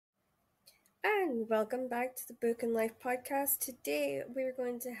and welcome back to the Book and Life podcast. Today we're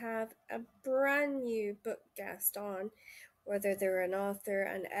going to have a brand new book guest on. Whether they're an author,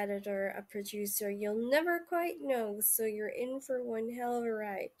 an editor, a producer, you'll never quite know, so you're in for one hell of a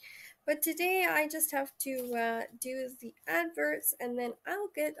ride. But today I just have to do the adverts and then I'll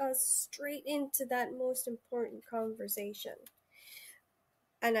get us straight into that most important conversation.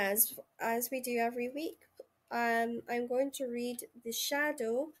 And as we do every week, I'm going to read The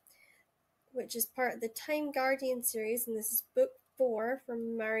Shadow, which is part of the Time Guardian series, and this is book 4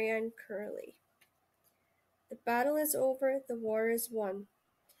 from Marianne Curley. The battle is over, the war is won.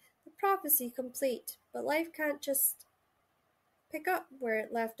 The prophecy complete, but life can't just pick up where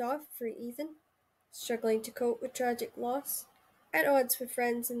it left off for Ethan, struggling to cope with tragic loss. At odds with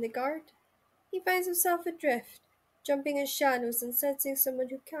friends in the guard, he finds himself adrift, jumping in shadows and sensing someone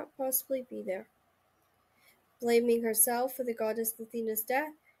who can't possibly be there. Blaming herself for the goddess Athena's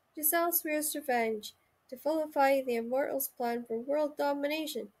death, Giselle swears revenge to vilify the immortals' plan for world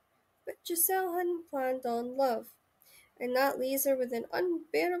domination. But Giselle hadn't planned on love, and that leaves her with an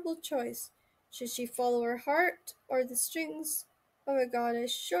unbearable choice. Should she follow her heart or the strings of a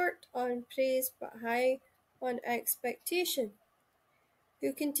goddess short on praise but high on expectation,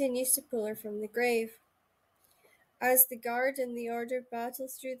 who continues to pull her from the grave? As the guard and the order battle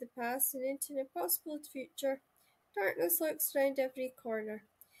through the past and into an impossible future, darkness lurks round every corner.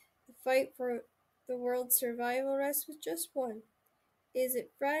 The fight for the world's survival rests with just one. Is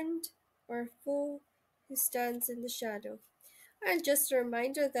it friend or foe who stands in the shadow? And just a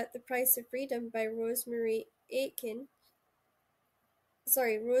reminder that The Price of Freedom by Rosemary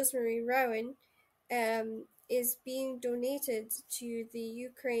Rowan, is being donated to the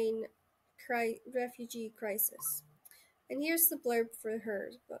Ukraine refugee crisis. And here's the blurb for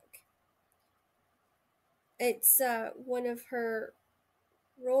her book. It's one of her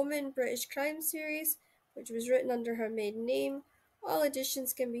Roman British crime series, which was written under her maiden name. All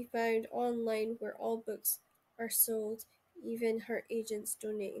editions can be found online where all books are sold, even her agents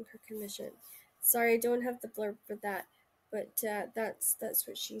donating her commission. Sorry, I don't have the blurb for that, but that's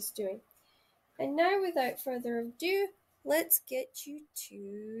what she's doing. And now, without further ado, let's get you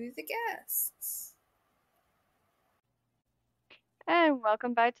to the guests. And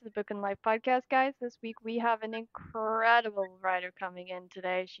welcome back to the Book and Life podcast, guys. This week we have an incredible writer coming in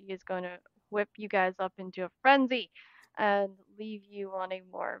today. She is going to whip you guys up into a frenzy and leave you wanting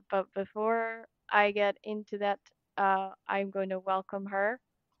more. But before I get into that, I'm going to welcome her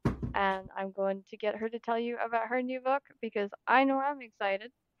and I'm going to get her to tell you about her new book because I know I'm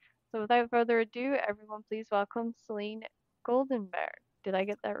excited. So without further ado, everyone please welcome Salinee Goldenberg. Did I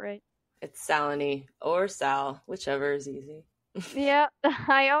get that right? It's Salinee or Sal, whichever is easy. Yeah,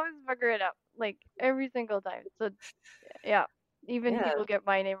 I always bugger it up, like every single time. So, yeah, even people get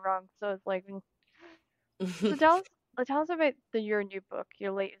my name wrong. So it's like, so tell us about your new book,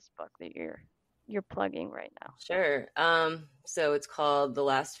 your latest book that you're plugging right now. Sure. So it's called The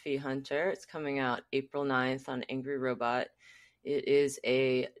Last Fee Hunter. It's coming out April 9th on Angry Robot. It is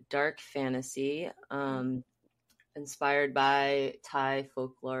a dark fantasy, inspired by Thai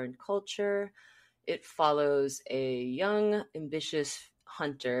folklore and culture. It follows a young, ambitious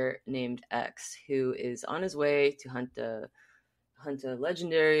hunter named X who is on his way to hunt a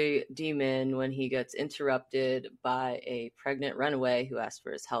legendary demon when he gets interrupted by a pregnant runaway who asks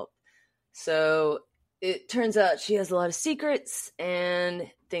for his help. So it turns out she has a lot of secrets and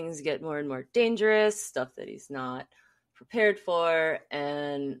things get more and more dangerous, stuff that he's not prepared for,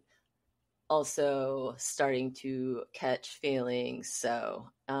 and also starting to catch feelings. So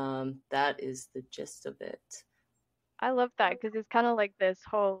that is the gist of it. I love that because it's kind of like this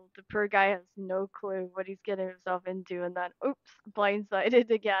whole the poor guy has no clue what he's getting himself into, and then oops, blindsided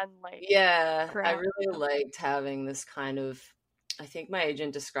again. Like, crap. I really liked having this kind of. I think my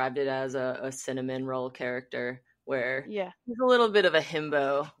agent described it as a cinnamon roll character, where he's a little bit of a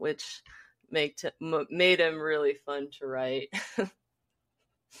himbo, which made him really fun to write.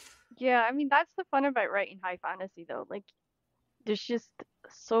 Yeah, I mean that's the fun about writing high fantasy, though. Like, there's just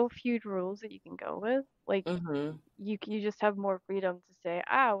so few rules that you can go with. Like, you just have more freedom to say,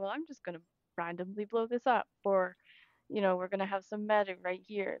 well, I'm just gonna randomly blow this up, or, we're gonna have some meta right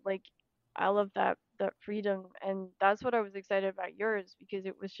here. Like, I love that freedom, and that's what I was excited about yours because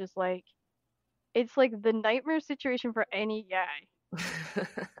it was just like, it's like the nightmare situation for any guy,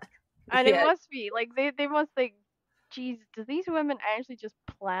 and it must be like they must think, geez, do these women actually just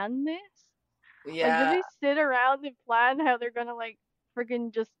plan this? Yeah. Like, do they sit around and plan how they're gonna like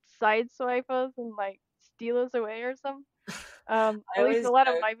friggin' just sideswipe us and like steal us away or something? At least a lot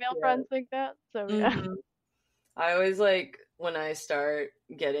of my male friends think that. So yeah. I always like when I start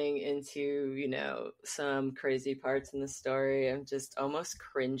getting into, some crazy parts in the story, I'm just almost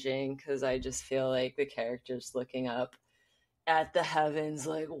cringing because I just feel like the character's looking up at the heavens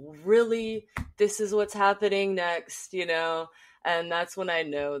like, really, this is what's happening next, and that's when I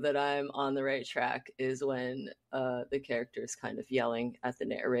know that I'm on the right track, is when the character is kind of yelling at the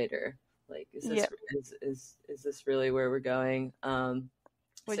narrator like, is this Yep. is this really where we're going?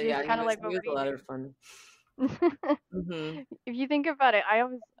 Which So is yeah, kind of like he what was a we lot do. of fun. Hmm. If you think about it, I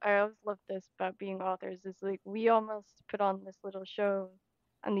always love this about being authors. Is like we almost put on this little show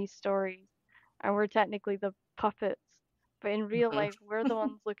and these stories, and we're technically the puppets, but in real life, we're the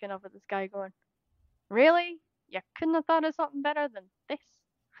ones looking up at the sky going, "Really? You couldn't have thought of something better than this?"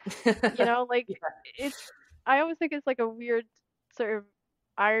 Like Yeah. it's. I always think it's like a weird sort of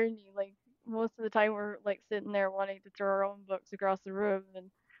irony. Like most of the time, we're like sitting there wanting to throw our own books across the room,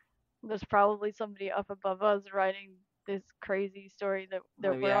 and there's probably somebody up above us writing this crazy story that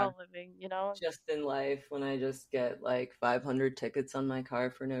Oh we're yeah. all living. Just in life, when I just get like 500 tickets on my car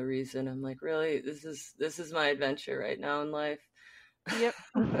for no reason, I'm like, really, this is my adventure right now in life. Yep.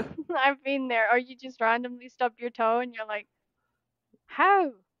 I've been there. Or you just randomly stub your toe and you're like,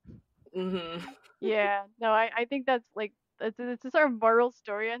 how? Hmm. Yeah. No, I think that's like it's a sort of moral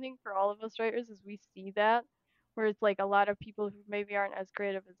story, I think, for all of us writers, is we see that. Where it's like a lot of people who maybe aren't as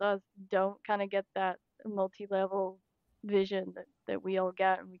creative as us don't kind of get that multi-level vision that we all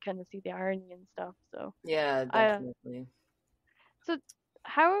get, and we kind of see the irony and stuff. So Yeah, I definitely. So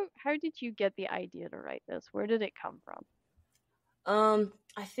how did you get the idea to write this? Where did it come from?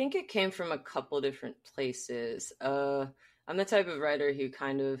 I think it came from a couple different places. I'm the type of writer who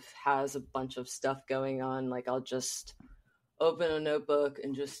kind of has a bunch of stuff going on. Like, I'll just open a notebook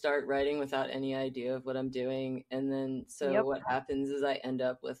and just start writing without any idea of what I'm doing. And then, so Yep. what happens is I end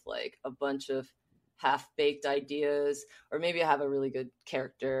up with like a bunch of half-baked ideas, or maybe I have a really good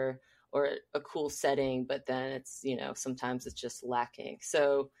character or a cool setting, but then it's, sometimes it's just lacking.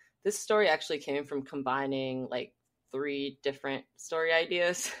 So this story actually came from combining like three different story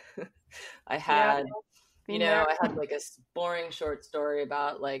ideas. I Yep. had Been there. I had like a boring short story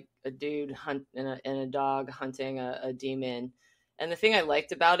about like a dude and a dog hunting a demon. And the thing I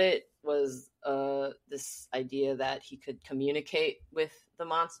liked about it was this idea that he could communicate with the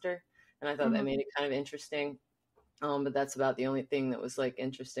monster. And I thought that Hmm. made it kind of interesting. But that's about the only thing that was like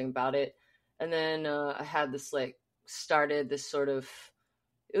interesting about it. And then I had this like started this sort of,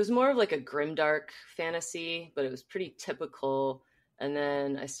 it was more of like a grimdark fantasy, but it was pretty typical. And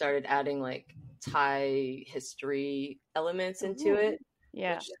then I started adding like Thai history elements into Ooh. it,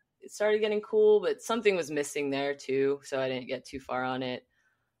 Yeah. which it started getting cool, but something was missing there too, so I didn't get too far on it.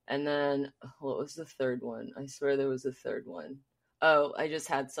 And then what was the third one? I swear there was a third one. Oh, I just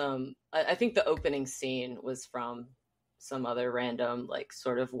had some. I think the opening scene was from some other random, like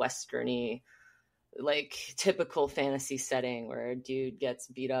sort of westerny, like typical fantasy setting where a dude gets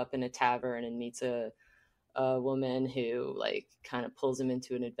beat up in a tavern and meets a woman who like kind of pulls him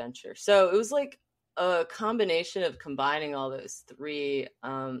into an adventure. So it was like a combination of combining all those three.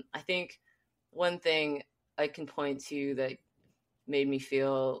 I think one thing I can point to that made me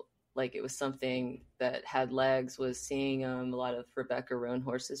feel like it was something that had legs was seeing a lot of Rebecca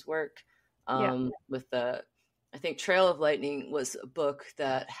Roanhorse's work. Yeah. With the, I think Trail of Lightning was a book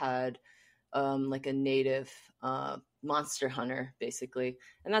that had like a native monster hunter, basically.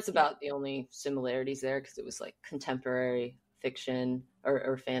 And that's Yeah. about the only similarities there, because it was like contemporary fiction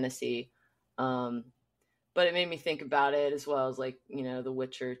or fantasy. Um, but it made me think about it, as well as like, the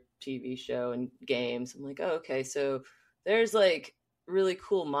Witcher TV show and games. I'm like, oh, okay, so there's like really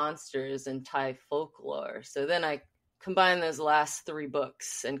cool monsters in Thai folklore. So then I combined those last three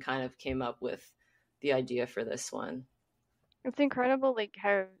books and kind of came up with the idea for this one. It's incredible, like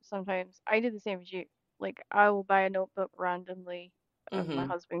how sometimes I do the same as you. Like I will buy a notebook randomly, and my Mm-hmm.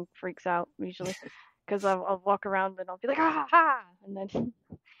 husband freaks out usually because I'll walk around and I'll be like, ah, ha, and then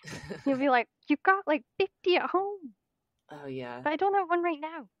he'll be like, you got like 50 at home, Oh yeah. but I don't have one right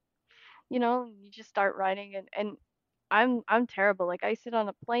now. And you just start writing, and I'm terrible. Like I sit on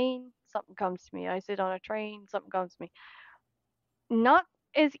a plane, something comes to me. I sit on a train, something comes to me. Not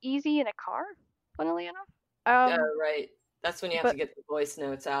as easy in a car, funnily enough. Right. That's when you have to But get the voice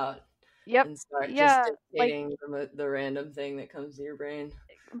notes out yep, and start just yeah, like, dictating the random thing that comes to your brain.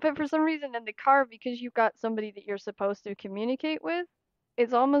 but for some reason in the car, because you've got somebody that you're supposed to communicate with,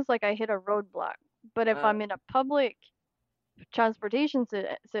 it's almost like I hit a roadblock. But if Uh, I'm in a public transportation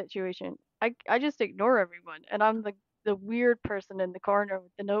situation, I just ignore everyone, and I'm the weird person in the corner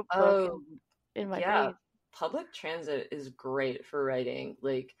with the notebook and oh, in my yeah. face. Public transit is great for writing.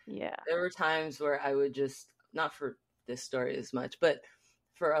 Like, Yeah. there were times where I would just, not for this story as much, but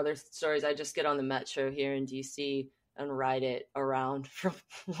for other stories, I just get on the metro here in DC and ride it around from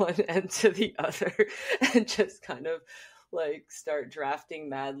one end to the other and just kind of like start drafting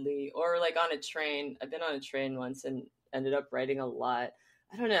madly, or like on a train. I've been on a train once and ended up writing a lot.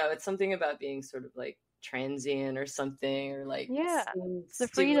 I don't know, it's something about being sort of like transient or something, or like Yeah, the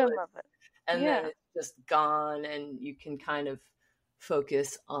freedom stimulus, of it. and then Yeah. it's just gone and you can kind of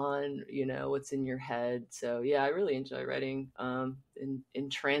focus on, you know, what's in your head. So yeah, I really enjoy writing in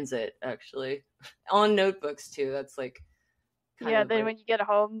transit, actually. On notebooks too. That's like kind Yeah, of then like, when you get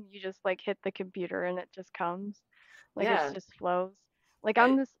home, you just like hit the computer and it just comes. Like it yeah. just flows. Like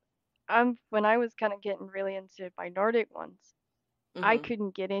I I'm when I was kind of getting really into my Nordic ones, I mhm.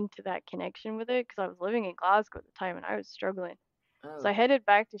 couldn't get into that connection with it because I was living in Glasgow at the time and I was struggling. So Oh. I headed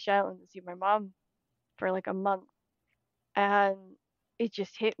back to Shetland to see my mom for like a month, and it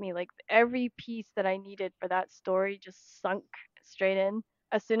just hit me like every piece that I needed for that story just sunk straight in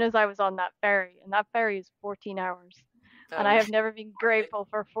as soon as I was on that ferry, and that ferry is 14 hours. And Oh I no. have never been grateful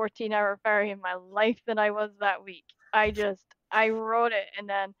for a 14-hour ferry in my life than I was that week. I wrote it, and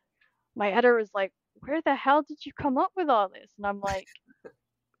then my editor was like, "Where the hell did you come up with all this?" And I'm like,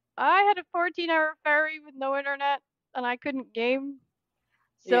 "I had a 14-hour ferry with no internet, and I couldn't game.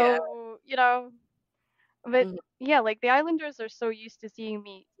 Yeah. So, you know, but Mhm. yeah, like the Islanders are so used to seeing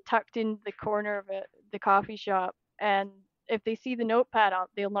me tucked in the corner of the coffee shop, and if they see the notepad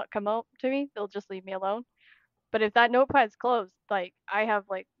out, they'll not come out to me. They'll just leave me alone. But if that notepad's closed, like I have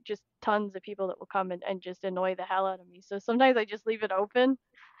like just tons of people that will come and just annoy the hell out of me. So sometimes I just leave it open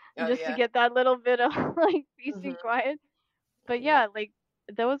Oh just to yeah. get that little bit of like peace Hmm. and quiet. But Yeah. yeah, like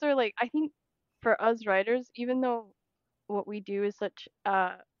those are like I think for us writers, even though what we do is such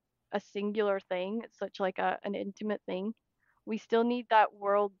a singular thing, it's such like an intimate thing, we still need that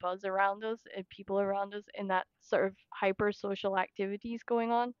world buzz around us and people around us and that sort of hyper social activities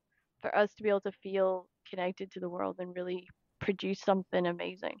going on for us to be able to feel connected to the world and really produce something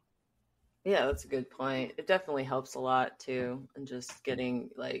amazing. Yeah, that's a good point. It definitely helps a lot too, and just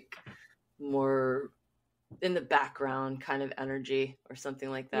getting like more in the background kind of energy or something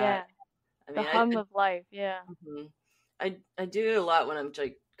like that. Yeah, I the mean, hum of life. Yeah. mhm. I do it a lot when I'm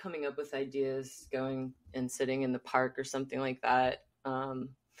like coming up with ideas, going and sitting in the park or something like that.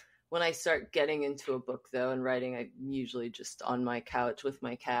 When I start getting into a book though and writing, I'm usually just on my couch with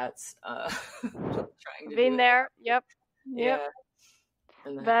my cats, trying to do Been it. there. Yep. Yep. Yeah,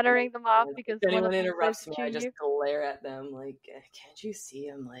 and Battering them off if because one anyone of them says interrupts me, to I just you. glare at them like, "Can't you see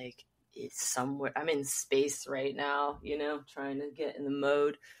I'm like it's somewhere? I'm in space right now, you know, trying to get in the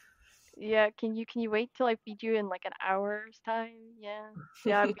mode." Yeah, can you wait till I feed you in like an hour's time? Yeah.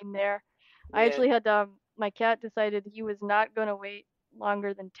 Yeah, I've been there. I Yeah. actually had my cat decided he was not gonna wait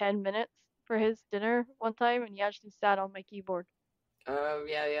longer than 10 minutes for his dinner one time and he actually sat on my keyboard. Oh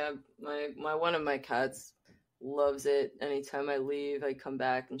yeah, yeah. My one of my cats loves it. Anytime I leave, I come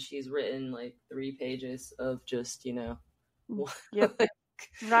back and she's written like 3 pages of just, you know, Yep. like,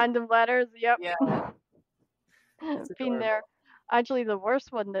 Random letters, yep. yeah, it's Been there. adorable. Actually, the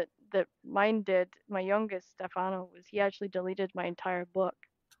worst one that mine did, my youngest Stefano, was he actually deleted my entire book.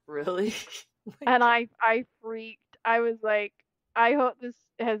 Really? Oh my And God. I freaked. I was like, I hope this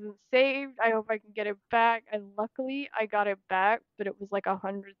hasn't saved. I hope I can get it back. And luckily, I got it back, but it was like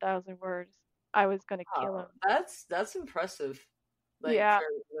 100,000 words. I was gonna kill Oh, him. that's impressive. Like Yeah, for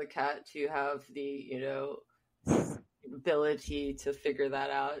the cat to have the, you know, ability to figure that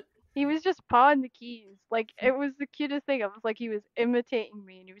out. he was just pawing the keys. Like it was the cutest thing. It was like he was imitating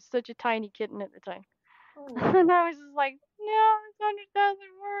me, and he was such a tiny kitten at the time. Oh, And I was just like, no, it's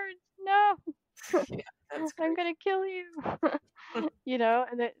 100,000 words. No, yeah, that's I'm great. gonna kill you. You know,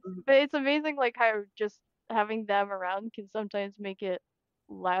 and but it's amazing like how just having them around can sometimes make it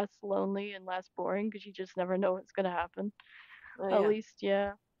less lonely and less boring because you just never know what's gonna happen. Oh At yeah, least,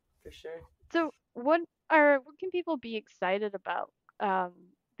 yeah. for sure. So what can people be excited about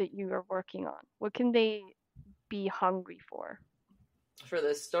that you are working on? What can they be hungry for? For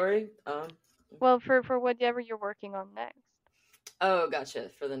this story, Well, for whatever you're working on next. oh, gotcha.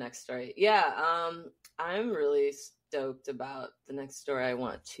 For the next story. Yeah, I'm really stoked about the next story I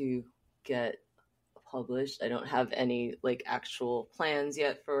want to get published. I don't have any like actual plans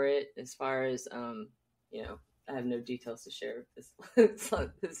yet for it as far as you know, I have no details to share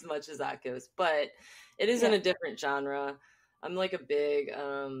as much as that goes, but it is in Yeah. a different genre. I'm like a big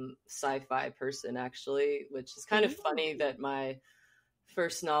sci-fi person actually, which is kind of Ooh. funny that my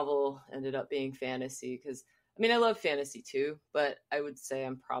first novel ended up being fantasy because I mean I love fantasy too, but I would say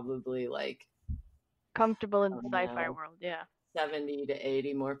I'm probably like Comfortable in I the don't sci-fi know, world, yeah. 70 to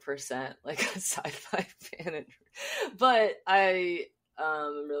 80 more percent like a sci-fi fan. But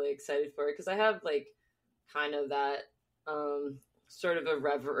I'm really excited for it because I have like kind of that sort of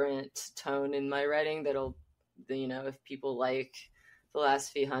irreverent tone in my writing that'll, if people like The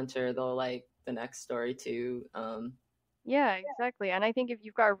Last Fee Hunter, they'll like the next story too. Yeah, exactly. And I think if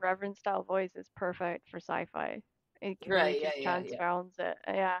you've got a reverend style voice, it's perfect for sci-fi. It really Right, yeah, just yeah, yeah. transforms it.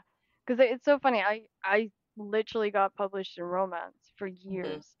 Yeah. Because it's so funny. I literally got published in romance for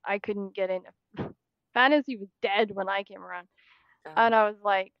Hmm. years. I couldn't get in. Fantasy was dead when I came around. Oh, And I was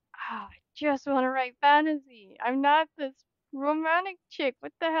like, I just want to write fantasy. I'm not this romantic chick.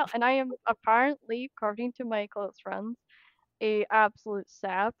 What the hell? And I am apparently, according to my close friends, a absolute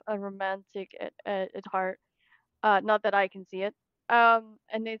sap, a romantic at heart. Not that I can see it. And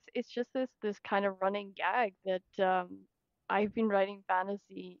it's just this kind of running gag that I've been writing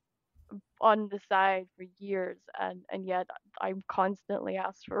fantasy on the side for years, and yet I'm constantly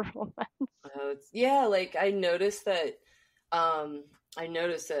asked for romance. yeah, like I noticed that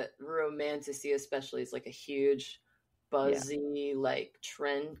romantasy especially is like a huge Yeah, buzzy like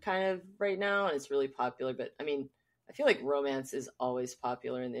trend kind of right now, and it's really popular. But I mean, I feel like romance is always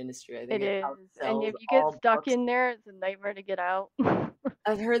popular in the industry. I think it it is. And outsells if you get all stuck books. in there, it's a nightmare to get out.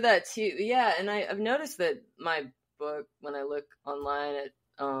 I've heard that too. Yeah, and I've noticed that my book, when I look online at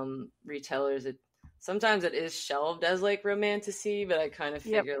retailers, it sometimes it is shelved as like romantasy, but I kind of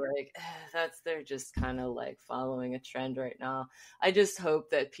Yep. figure like that's they're just kind of like following a trend right now. I just hope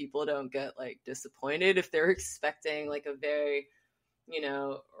that people don't get like disappointed if they're expecting like a very,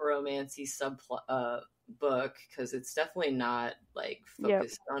 romancy subplot book, because it's definitely not like Yep.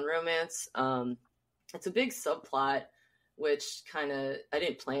 focused on romance. It's a big subplot, which kind of I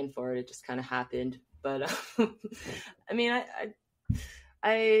didn't plan for it. It just kind of happened. But I mean,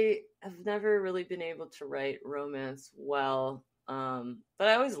 I have never really been able to write romance well. But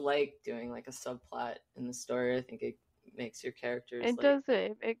I always like doing like a subplot in the story. I think it makes your characters It like, does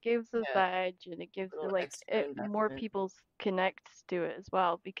it. It gives us yeah, that edge, and it gives a little it like extra more investment. people connect to it as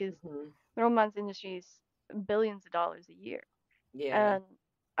well, because Hmm. the romance industry is billions of dollars a year. Yeah. And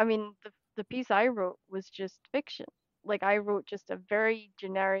I mean, the piece I wrote was just fiction. Like I wrote just a very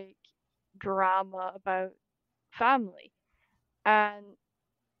generic drama about family, and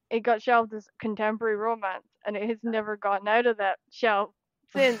it got shelved as contemporary romance, and it has never gotten out of that shelf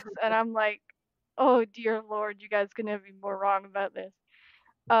since. And I'm like, oh dear Lord, you guys couldn't be more wrong about this.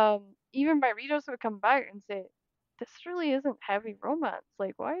 Even my readers would come back and say, this really isn't heavy romance.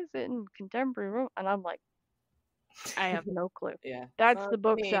 Like, why is it in contemporary romance? And I'm like, I have no clue. Yeah. That's So the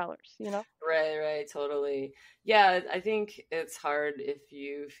I mean, booksellers, you know? right, right, totally. Yeah, I think it's hard if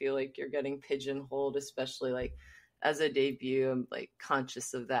you feel like you're getting pigeonholed, especially like as a debut. I'm like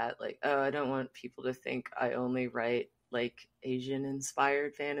conscious of that. Like, oh, I don't want people to think I only write like Asian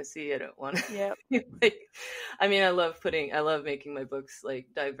inspired fantasy. I don't want Yep. to like, I mean, I love making my books like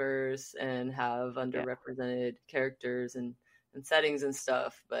diverse and have Yeah. underrepresented characters and settings and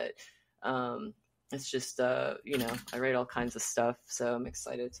stuff, but um it's just I write all kinds of stuff, so I'm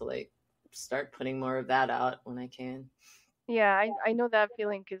excited to like start putting more of that out when I can. Yeah, I know that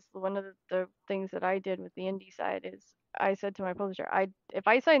feeling because one of the things that I did with the indie side is I said to my publisher, if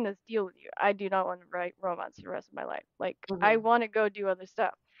I sign this deal with you, I do not want to write romance for the rest of my life. Like I Hmm. want to go do other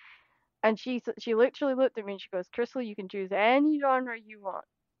stuff. And she literally looked at me and she goes, Crystal, you can choose any genre you want.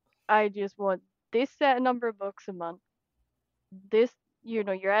 I just want this set number of books a month. This,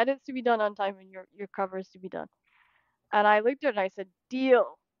 your edits to be done on time and your covers to be done. And I looked at her and I said,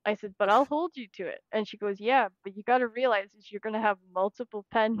 deal. I said, but I'll hold you to it. And she goes, yeah, but you got to realize is you're going to have multiple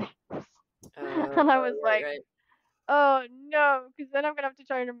pen names. And I was Right, like, right. oh no, because then I'm going to have to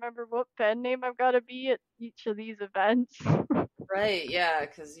try and remember what pen name I've got to be at each of these events. Right, yeah,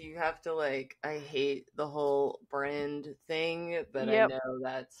 because you have to like, I hate the whole brand thing, but I Yep, know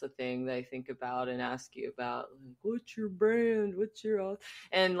that's a thing that I think about and ask you about. Like, what's your brand? What's your,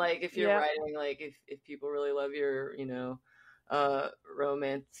 and like, if you're yep, writing, like, if people really love your,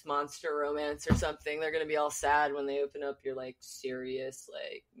 romance, monster romance or something, they're gonna be all sad when they open up your like serious,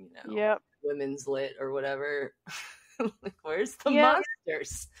 like, yep. women's lit or whatever. Like, where's the Yep,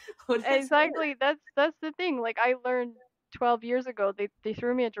 monsters? What is it? exactly. That's the thing. Like I learned 12 years ago, they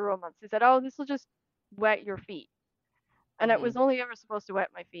threw me into romance. They said, "Oh, this will just wet your feet." And it Hmm. was only ever supposed to wet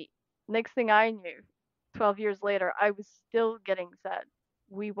my feet. Next thing I knew, 12 years later, I was still getting said,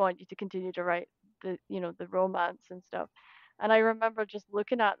 "We want you to continue to write the romance and stuff." And I remember just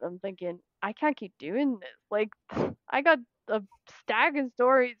looking at them thinking, "I can't keep doing this. Like I got a stack of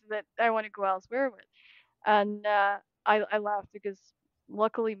stories that I want to go elsewhere with." And I laughed because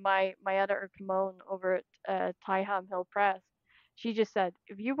luckily my editor Kimon over at Tyham Hill Press, she just said,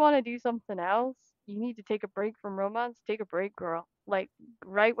 if you want to do something else, you need to take a break from romance. Take a break, girl. Like,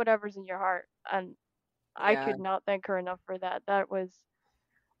 write whatever's in your heart. And I Yeah. could not thank her enough for that. That was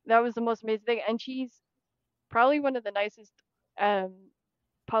the most amazing thing. And she's probably one of the nicest um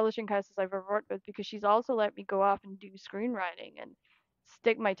publishing houses I've ever worked with, because she's also let me go off and do screenwriting and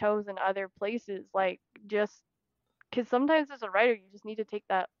stick my toes in other places. Like, just because sometimes as a writer, you just need to take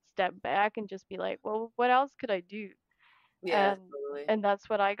that step back and just be like, well, what else could I do? Yeah, And totally. and that's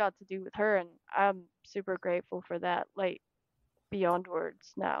what I got to do with her, and I'm super grateful for that, like, beyond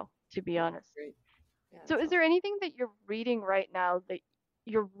words now, to be Yeah, honest. great. Yeah, So that's is there anything that you're reading right now that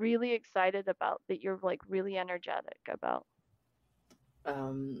you're really excited about, that you're like really energetic about?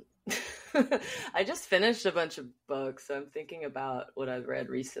 awesome. I just finished a bunch of books, so I'm thinking about what I've read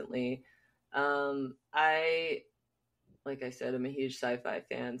recently. I like I said, I'm a huge sci-fi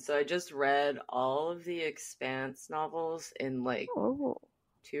fan, so I just read all of the Expanse novels in like Oh,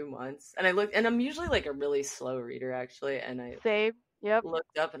 2 months. And I looked, and I'm usually like a really slow reader actually, and I same. Yep.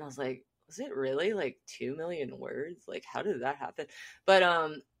 looked up and I was like, was it really like 2 million words? Like, how did that happen? But I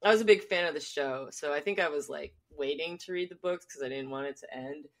was a big fan of the show, so I think I was like waiting to read the books because I didn't want it to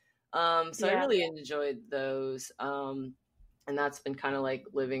end. So I Yeah. really enjoyed those. And that's been kind of like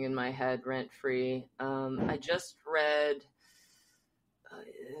living in my head rent free. I just read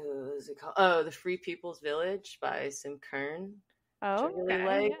what was it called? Oh, The Free People's Village by Sim Kern, which I Oh, really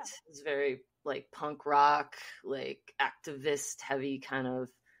okay. Yeah. liked. It's very like punk rock, like activist heavy kind of,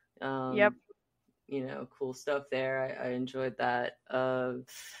 Yep. um, cool stuff there. I enjoyed that.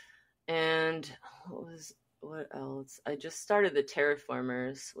 And what else? I just started The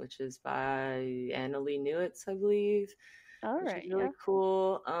Terraformers, which is by Annalee Newitz, I believe, All which is right. really Yeah.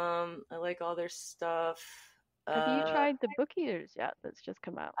 cool. I like all their stuff. Have you Uh, tried the Book Eaters yet? That's just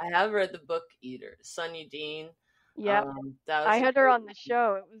come out. I have read the book Eater, Sunny Dean. Yep. That I was a had her great on the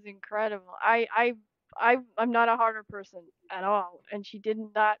show. It was incredible. I'm not a horror person at all, and she did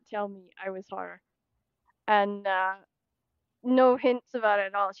not tell me I was horror. And no hints about it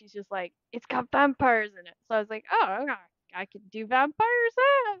at all. She's just like, it's got vampires in it. So I was like, oh, okay, I could do vampires.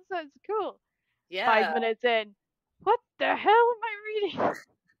 That sounds cool. yeah. 5 minutes in, what the hell am I reading?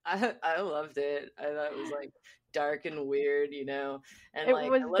 I loved it. I thought it was like dark and weird, and It like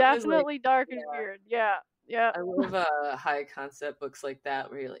was I love those like definitely dark and yeah, weird. Yeah, yeah, I love high concept books like that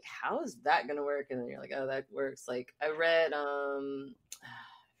where you're like, how is that gonna work? And then you're like, oh, that works. Like I read I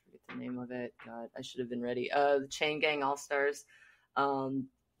forget the name of it. God, I should have been ready. The Chain Gang All Stars. Um,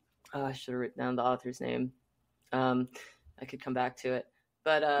 oh, I should have written down the author's name. I could come back to it,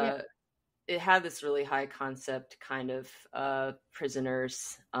 but yeah, it had this really high concept kind of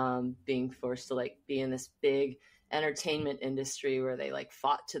prisoners being forced to like be in this big entertainment industry where they like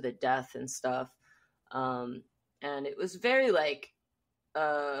fought to the death and stuff. And it was very like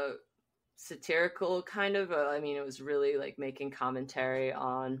uh, satirical kind of. I mean, it was really like making commentary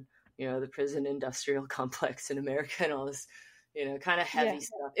on the prison industrial complex in America and all this kind of yeah. heavy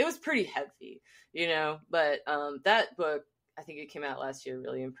stuff. It was pretty heavy, but that book, I think it came out last year,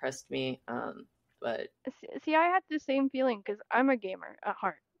 really impressed me. But See, I had the same feeling because I'm a gamer at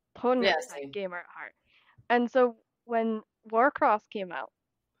heart, 100% yeah, same. gamer at heart. And so when Warcross came out,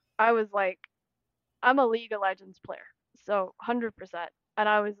 I was like, I'm a League of Legends player, so 100%. And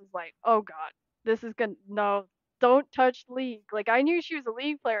I was just like, oh God, this is gonna, no, don't touch League. Like, I knew she was a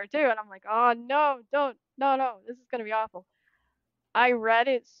League player too, and I'm like, oh no, don't, no, no, this is gonna be awful. I read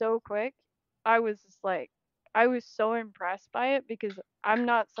it so quick. I was just like, I was so impressed by it because I'm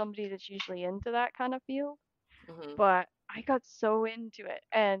not somebody that's usually into that kind of field, Hmm. but I got so into it.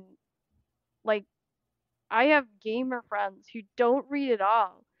 And like, I have gamer friends who don't read at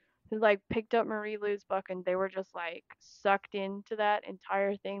all, who like picked up Marie Lou's book and they were just like sucked into that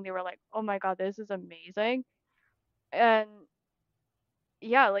entire thing. They were like, oh my God, this is amazing. And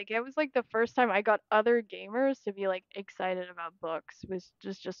yeah, like it was like the first time I got other gamers to be like excited about books was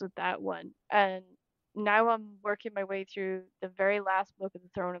just with that one. And now I'm working my way through the very last book of the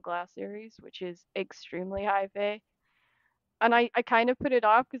Throne of Glass series, which is extremely high fae. And I kind of put it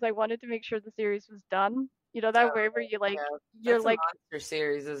off because I wanted to make sure the series was done. You know that way where you like Yeah, you're that's a like, monster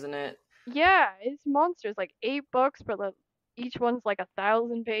series, isn't it? yeah, it's monsters, like 8 books, but like, each one's like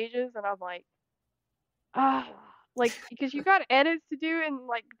 1,000 pages, and I'm like, ah, like because you got edits to do in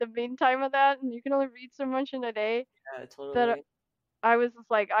like the meantime of that, and you can only read so much in a day. Yeah, That totally. I was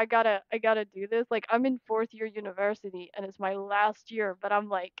just like, I gotta do this. Like I'm in fourth year university, and it's my last year, but I'm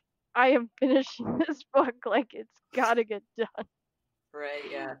like, I am finishing this book. Like it's gotta get done. Right.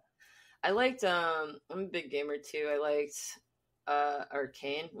 Yeah. I liked. I'm a big gamer too. I liked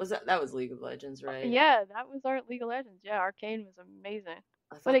Arcane. That was League of Legends, right? Yeah, that was our League of Legends. Yeah, Arcane was amazing.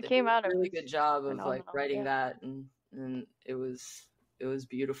 I When thought it they did came out, a it really was good job of like phenomenal. writing Yeah. that, and and it was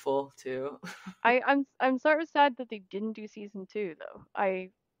beautiful too. I'm sort of sad that they didn't do season 2 though.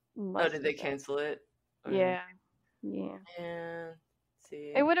 I Oh, must did have they said. cancel it? Or Yeah. Yeah. and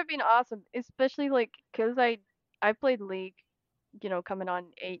It see, would have been awesome, especially like cuz I played League, coming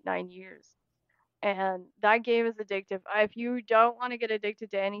on 8 9 years. And that game is addictive. If you don't want to get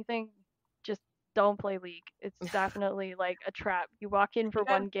addicted to anything, just don't play League. It's definitely like a trap. You walk in for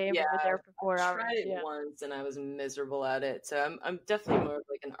one game Yeah, and you're there for 4 I tried hours. it Yeah. once and I was miserable at it. So I'm definitely more of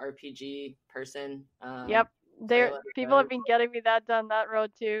like an RPG person. Yep. Play a There lot of people have those. been getting me that down that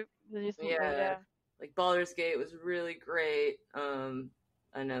road too. Recently, Yeah, yeah. like Baldur's Gate was really great.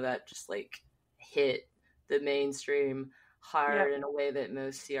 I know that just like hit the mainstream Yep. hard in a way that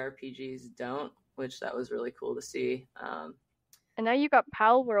most CRPGs don't, which that was really cool to see. And now you got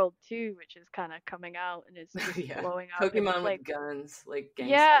Pal World too, which is kind of coming out and it's just Yeah, blowing up and it's Pokemon like with guns, like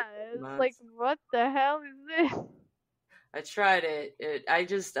gangster yeah, it's like Pokemons. what the hell is this? I tried it. I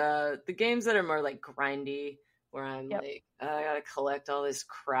just the games that are more like grindy, where I'm Yep. like I gotta collect all this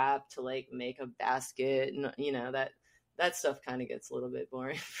crap to like make a basket, and that stuff kind of gets a little bit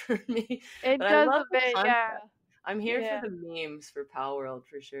boring for me. It But I does love a the bit, yeah. concept. I'm here for Yeah. the memes for Pal World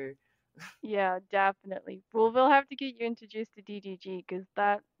for sure. Yeah, definitely. Well, we'll have to get you introduced to DDG because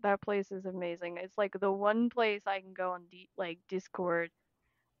that place is amazing. It's like the one place I can go on like Discord,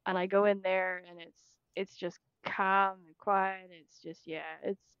 and I go in there and it's just calm and quiet. It's just yeah,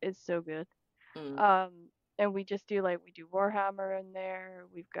 it's so good. Mm. Um, and we do Warhammer in there.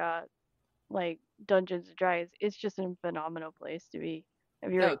 We've got like Dungeons and Dragons. It's just a phenomenal place to be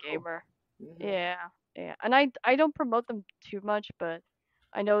if you're a Oh, cool. gamer. Hmm. Yeah, yeah. And I don't promote them too much, but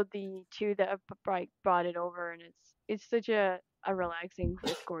I know the two that have brought it over, and it's such a relaxing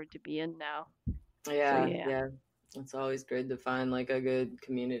Discord to be in now. So Yeah, yeah, yeah. It's always good to find like a good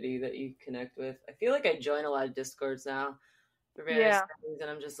community that you connect with. I feel like I join a lot of Discords now for various yeah, things, and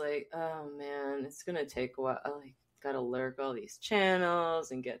I'm just like, oh man, it's gonna take a while. I like gotta lurk all these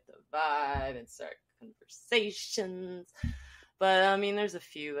channels and get the vibe and start conversations. But I mean, there's a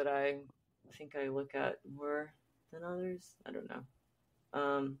few that I think I look at more than others. I don't know.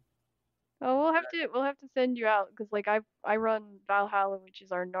 Um, well, we'll have to send you out because like I run Valhalla, which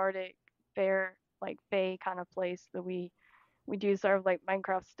is our Nordic fair like Fae kind of place that we do sort of like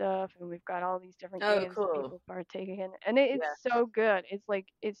Minecraft stuff, and we've got all these different oh, games that cool. people partaking in, and it's Yeah, so good. It's like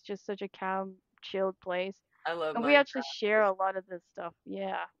it's just such a calm, chilled place, I love and we actually Minecraft. share a lot of this stuff.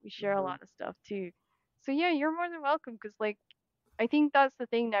 Yeah, we share a Hmm. lot of stuff too. So yeah, you're more than welcome because like I think that's the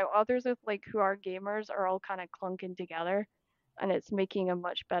thing now. Others with like who are gamers are all kind of clunking together, and it's making a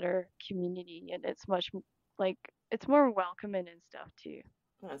much better community, and it's like it's more welcoming and stuff too.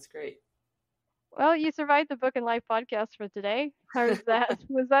 That's great. Well, you survived the Book and Life podcast for today. How was that?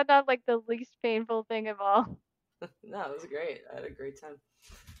 Was that not like the least painful thing of all? No, it was great. I had a great time.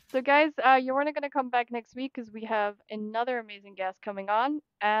 So, guys, you're only going to come back next week because we have another amazing guest coming on,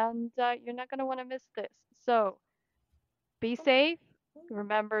 and you're not going to want to miss this. So, be safe,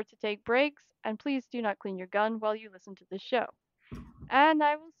 remember to take breaks, and please do not clean your gun while you listen to the show. And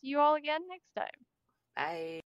I will see you all again next time. Bye.